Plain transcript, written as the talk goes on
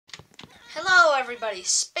everybody?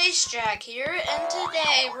 Space Jack here, and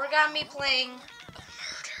today we're gonna be playing a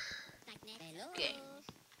murder game.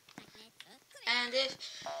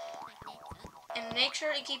 And make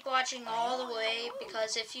sure to keep watching all the way,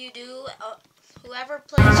 because if you do, whoever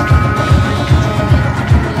plays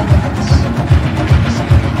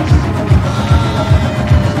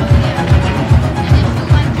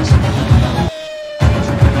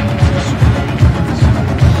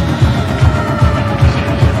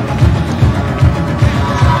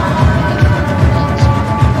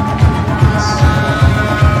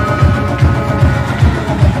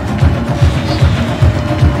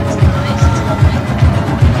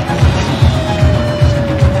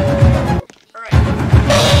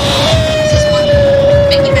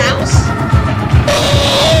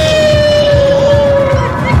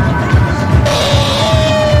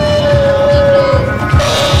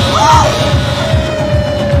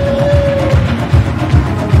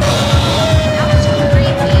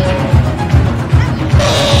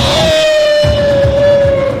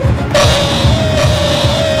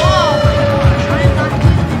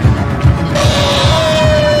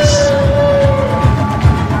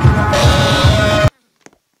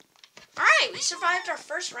our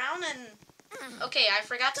first round, and okay, I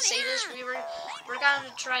forgot to say this. We're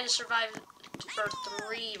gonna try to survive for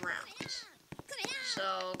 3 rounds.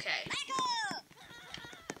 So okay,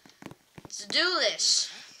 let's do this.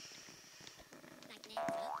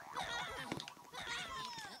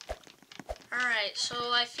 Alright,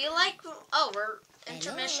 so I feel like we're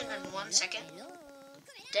intermission in 1 second.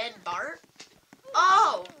 Dead Bart?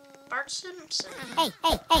 Oh, Bart Simpson. Wait,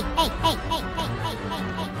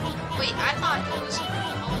 I thought it was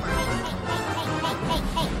Homer.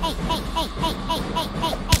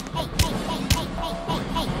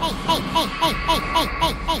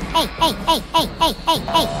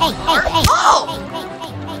 Oh!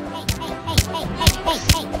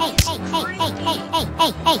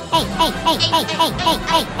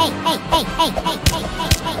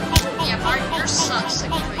 Yeah, Bart, your sucks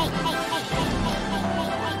like crazy.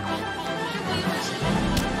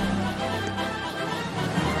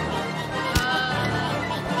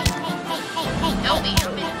 Help me,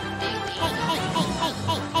 you're big.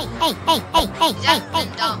 That's been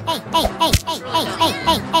dumb. It's really dumb.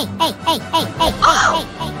 Oh!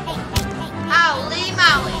 Holy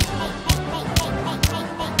moly.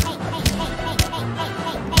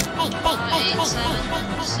 8,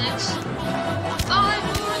 7, 6, 5,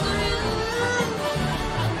 4, 3.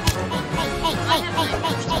 Might have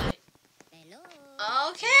nightmares tonight.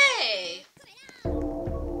 Okay.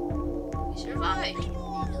 We survived.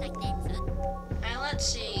 Let's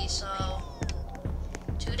see, so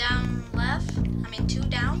 2 down left, 2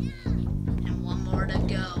 down, and 1 more to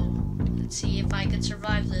go. Let's see if I can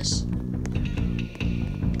survive this.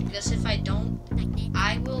 Because if I don't,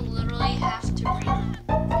 I will literally have to do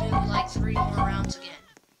like 3 more rounds again.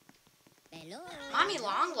 Mommy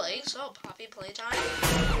long legs, oh, Poppy playtime.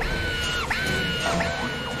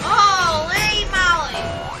 Holy moly!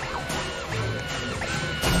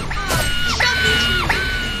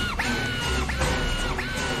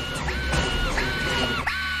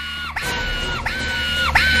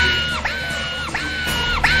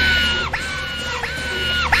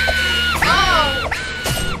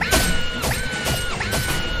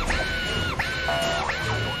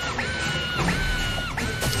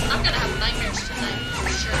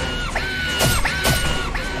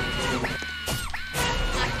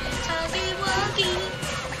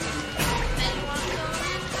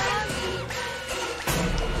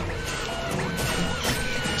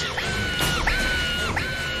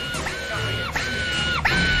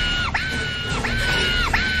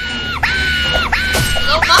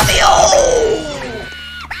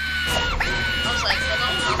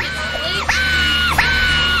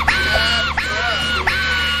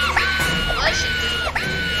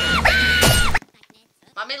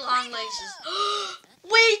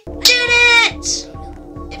 We did it!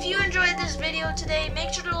 If you enjoyed this video today,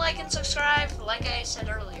 make sure to like and subscribe, like I said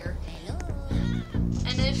earlier.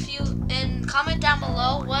 And comment down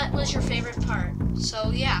below what was your favorite part.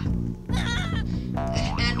 So yeah. And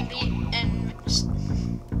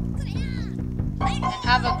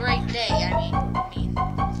have a great day.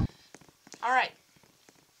 Alright.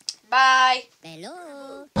 Bye.